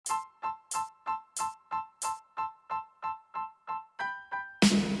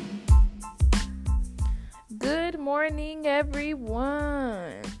morning,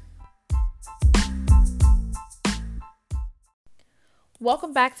 everyone.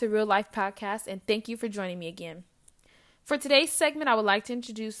 Welcome back to Real Life Podcast, and thank you for joining me again. For today's segment, I would like to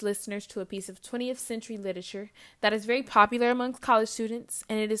introduce listeners to a piece of 20th century literature that is very popular amongst college students,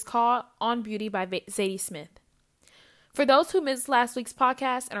 and it is called On Beauty by Zadie Smith. For those who missed last week's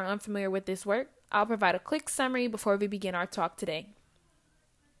podcast and are unfamiliar with this work, I'll provide a quick summary before we begin our talk today.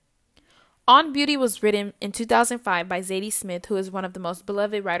 On Beauty was written in 2005 by Zadie Smith, who is one of the most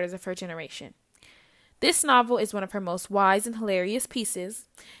beloved writers of her generation. This novel is one of her most wise and hilarious pieces,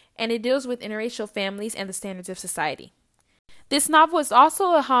 and it deals with interracial families and the standards of society. This novel is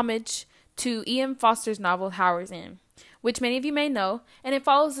also a homage to E.M. Forster's novel Howard's End, which many of you may know, and it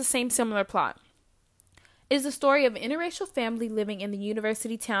follows the same similar plot. It is the story of an interracial family living in the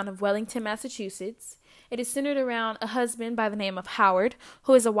university town of Wellington, Massachusetts. It is centered around a husband by the name of Howard,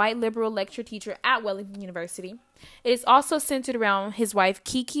 who is a white liberal lecture teacher at Wellington University. It is also centered around his wife,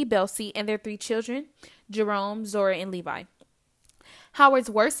 Kiki Belsey, and their 3 children, Jerome, Zora, and Levi. Howard's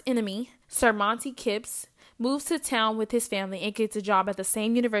worst enemy, Sir Monty Kipps, moves to town with his family and gets a job at the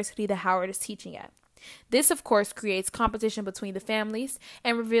same university that Howard is teaching at. This, of course, creates competition between the families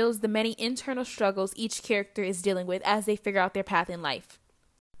and reveals the many internal struggles each character is dealing with as they figure out their path in life.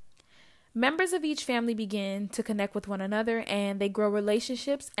 Members of each family begin to connect with one another and they grow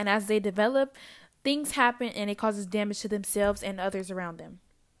relationships, and as they develop, things happen and it causes damage to themselves and others around them.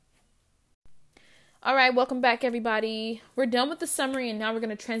 All right, welcome back, everybody. We're done with the summary and now we're going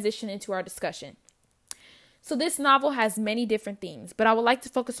to transition into our discussion. So this novel has many different themes, but I would like to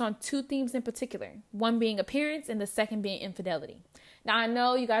focus on 2 themes in particular, one being appearance and the second being infidelity. Now, I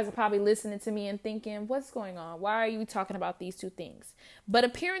know you guys are probably listening to me and thinking, what's going on? Why are you talking about these 2 things? But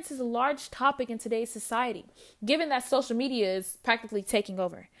appearance is a large topic in today's society, given that social media is practically taking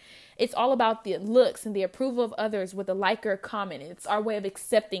over. It's all about the looks and the approval of others with a like or a comment. It's our way of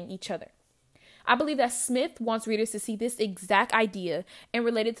accepting each other. I believe that Smith wants readers to see this exact idea and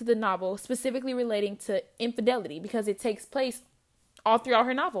relate it to the novel, specifically relating to infidelity, because it takes place all throughout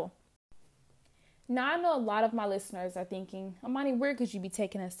her novel. Now, I know a lot of my listeners are thinking, Amani, where could you be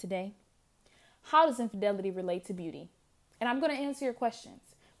taking us today? How does infidelity relate to beauty? And I'm going to answer your questions.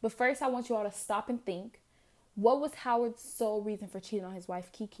 But first, I want you all to stop and think, what was Howard's sole reason for cheating on his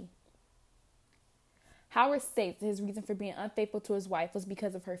wife, Kiki? Howard states that his reason for being unfaithful to his wife was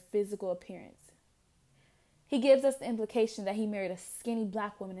because of her physical appearance. He gives us the implication that he married a skinny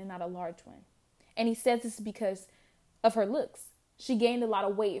black woman and not a large one. And he says this because of her looks. She gained a lot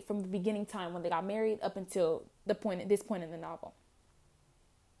of weight from the beginning time when they got married up until this point in the novel.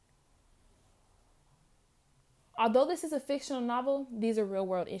 Although this is a fictional novel, these are real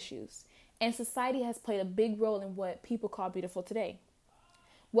world issues. And society has played a big role in what people call beautiful today.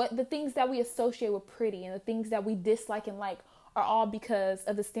 What the things that we associate with pretty and the things that we dislike and like are all because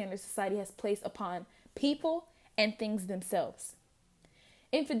of the standards society has placed upon people and things themselves.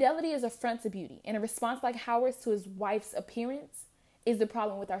 Infidelity is a affront to beauty, and a response like Howard's to his wife's appearance is the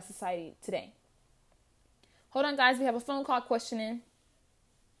problem with our society today. Hold on, guys. We have a phone call question in.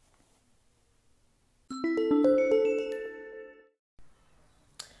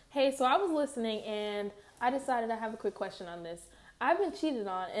 Hey, so I was listening and I decided I have a quick question on this. I've been cheated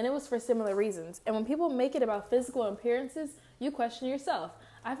on, and it was for similar reasons. And when people make it about physical appearances, you question yourself.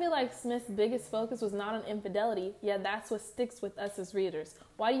 I feel like Smith's biggest focus was not on infidelity, yet that's what sticks with us as readers.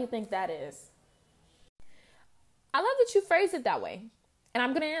 Why do you think that is? I love that you phrase it that way, and I'm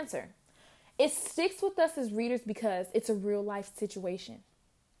going to answer. It sticks with us as readers because it's a real life situation.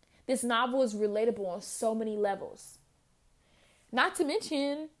 This novel is relatable on so many levels. Not to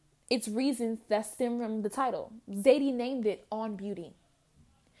mention its reasons that stem from the title. Zadie named it On Beauty.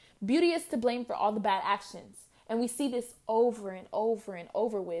 Beauty is to blame for all the bad actions. And we see this over and over and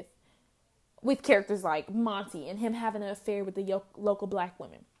over with characters like Monty and him having an affair with the local black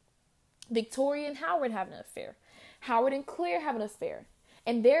women. Victoria and Howard having an affair. Howard and Claire having an affair.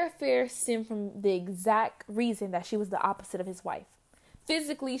 And their affair stemmed from the exact reason that she was the opposite of his wife.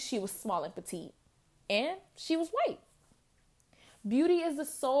 Physically, she was small and petite. And she was white. Beauty is the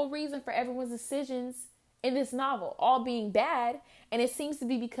sole reason for everyone's decisions in this novel, all being bad, and it seems to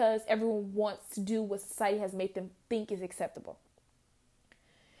be because everyone wants to do what society has made them think is acceptable.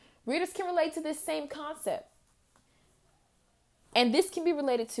 Readers can relate to this same concept. And this can be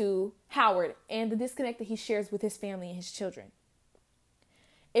related to Howard and the disconnect that he shares with his family and his children.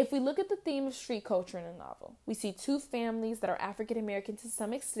 If we look at the theme of street culture in the novel, we see 2 families that are African American to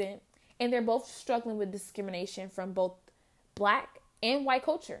some extent, and they're both struggling with discrimination from both black and white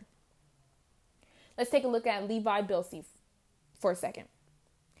culture. Let's take a look at Levi Belsey for a second.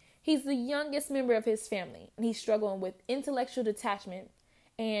 He's the youngest member of his family, and he's struggling with intellectual detachment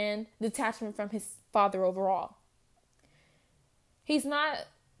and detachment from his father overall. He's not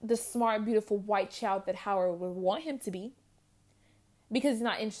the smart, beautiful white child that Howard would want him to be because he's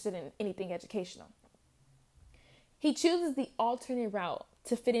not interested in anything educational. He chooses the alternate route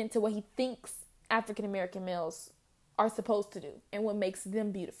to fit into what he thinks African American males are supposed to do and what makes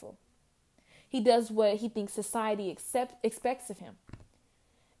them beautiful. He does what he thinks society expects of him.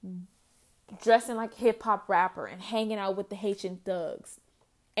 Dressing like a hip-hop rapper and hanging out with the Haitian thugs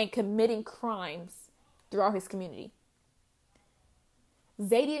and committing crimes throughout his community.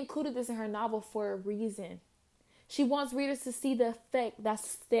 Zadie included this in her novel for a reason. She wants readers to see the effect that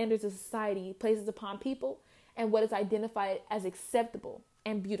standards of society places upon people and what is identified as acceptable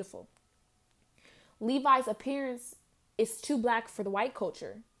and beautiful. Levi's appearance is too black for the white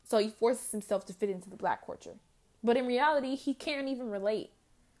culture, so he forces himself to fit into the black culture. But in reality, he can't even relate.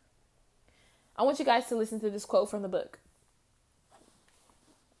 I want you guys to listen to this quote from the book.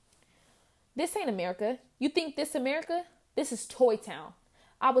 "This ain't America. You think this America? This is Toy Town.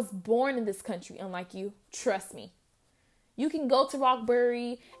 I was born in this country, unlike you. Trust me. You can go to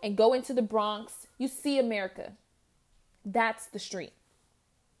Roxbury and go into the Bronx. You see America. That's the street."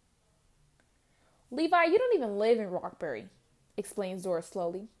 "Levi, you don't even live in Roxbury," explains Zora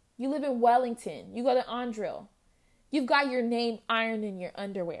slowly. "You live in Wellington. You go to Andril. You've got your name ironed in your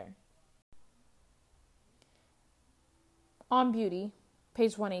underwear." On Beauty,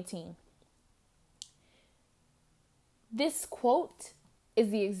 page 118. This quote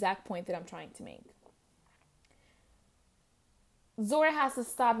is the exact point that I'm trying to make. Zora has to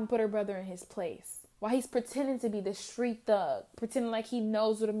stop and put her brother in his place while he's pretending to be the street thug, pretending like he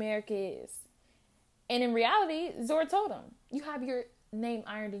knows what America is. And in reality, Zora told him, you have your name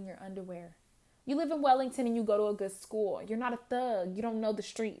ironed in your underwear. You live in Wellington and you go to a good school. You're not a thug. You don't know the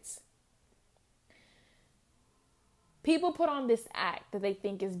streets. People put on this act that they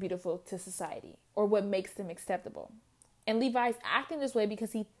think is beautiful to society or what makes them acceptable. And Levi's acting this way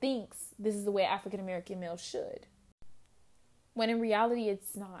because he thinks this is the way African American males should. When in reality,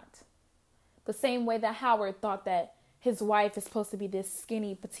 it's not. The same way that Howard thought that his wife is supposed to be this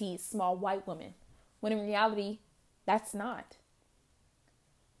skinny, petite, small white woman. When in reality, that's not.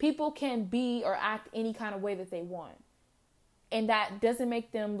 People can be or act any kind of way that they want. And that doesn't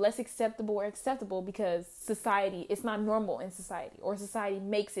make them less acceptable or acceptable because society, it's not normal in society, or society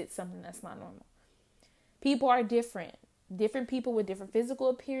makes it something that's not normal. People are different. Different people with different physical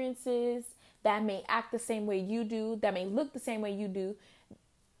appearances that may act the same way you do, that may look the same way you do,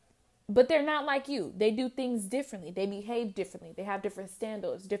 but they're not like you. They do things differently. They behave differently. They have different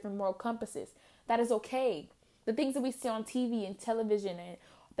standards, different moral compasses. That is okay. The things that we see on TV and television and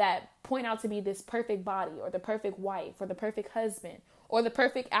that point out to be this perfect body or the perfect wife or the perfect husband or the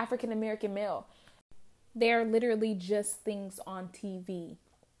perfect African American male, they are literally just things on TV.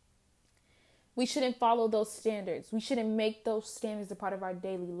 We shouldn't follow those standards. We shouldn't make those standards a part of our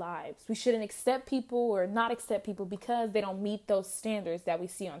daily lives. We shouldn't accept people or not accept people because they don't meet those standards that we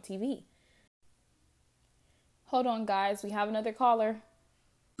see on TV. Hold on, guys. We have another caller.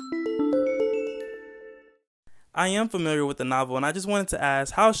 I am familiar with the novel, and I just wanted to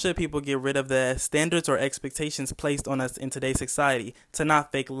ask, how should people get rid of the standards or expectations placed on us in today's society to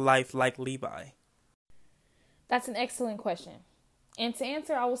not fake life like Levi? That's an excellent question. And to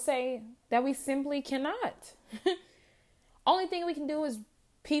answer, I will say that we simply cannot. Only thing we can do as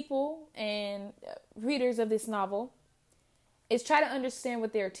people and readers of this novel is try to understand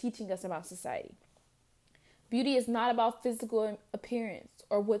what they are teaching us about society. Beauty is not about physical appearance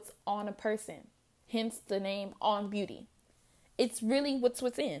or what's on a person, hence the name On Beauty. It's really what's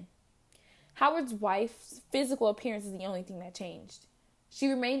within. Howard's wife's physical appearance is the only thing that changed. She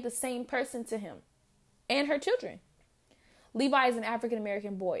remained the same person to him and her children. Levi is an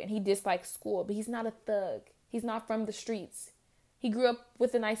African-American boy, and he dislikes school, but he's not a thug. He's not from the streets. He grew up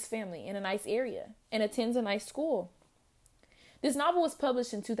with a nice family in a nice area and attends a nice school. This novel was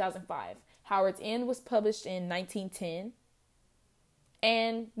published in 2005. Howard's End was published in 1910.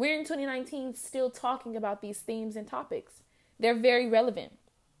 And we're in 2019 still talking about these themes and topics. They're very relevant.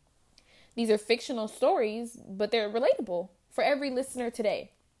 These are fictional stories, but they're relatable for every listener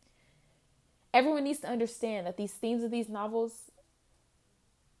today. Everyone needs to understand that these themes of these novels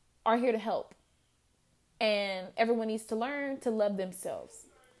are here to help. And everyone needs to learn to love themselves.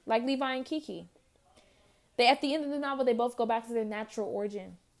 Like Levi and Kiki. At the end of the novel, they both go back to their natural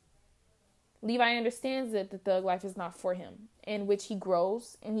origin. Levi understands that the thug life is not for him, in which he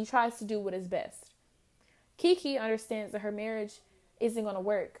grows and he tries to do what is best. Kiki understands that her marriage isn't going to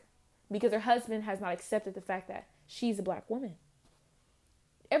work because her husband has not accepted the fact that she's a black woman.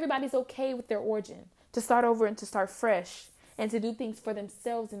 Everybody's okay with their origin, to start over and to start fresh and to do things for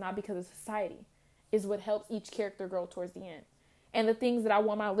themselves and not because of society is what helps each character grow towards the end. And the things that I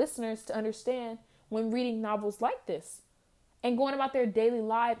want my listeners to understand when reading novels like this and going about their daily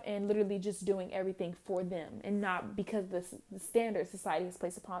life and literally just doing everything for them and not because the standards society has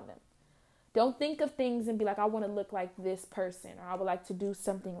placed upon them. Don't think of things and be like, I want to look like this person, or I would like to do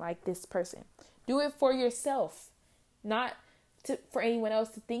something like this person. Do it for yourself, not for anyone else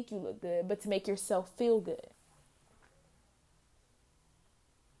to think you look good, but to make yourself feel good.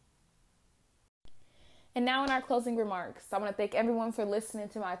 And now in our closing remarks, I want to thank everyone for listening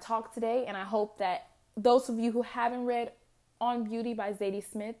to my talk today. And I hope that those of you who haven't read On Beauty by Zadie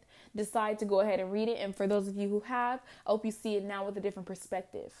Smith decide to go ahead and read it. And for those of you who have, I hope you see it now with a different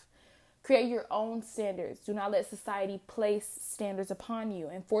perspective. Create your own standards. Do not let society place standards upon you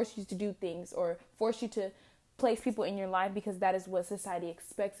and force you to do things or force you to place people in your life because that is what society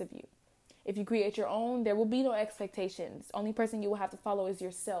expects of you. If you create your own, there will be no expectations. The only person you will have to follow is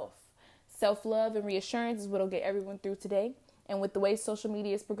yourself. Self-love and reassurance is what will get everyone through today. And with the way social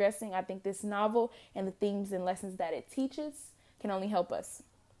media is progressing, I think this novel and the themes and lessons that it teaches can only help us.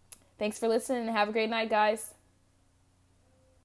 Thanks for listening and have a great night, guys.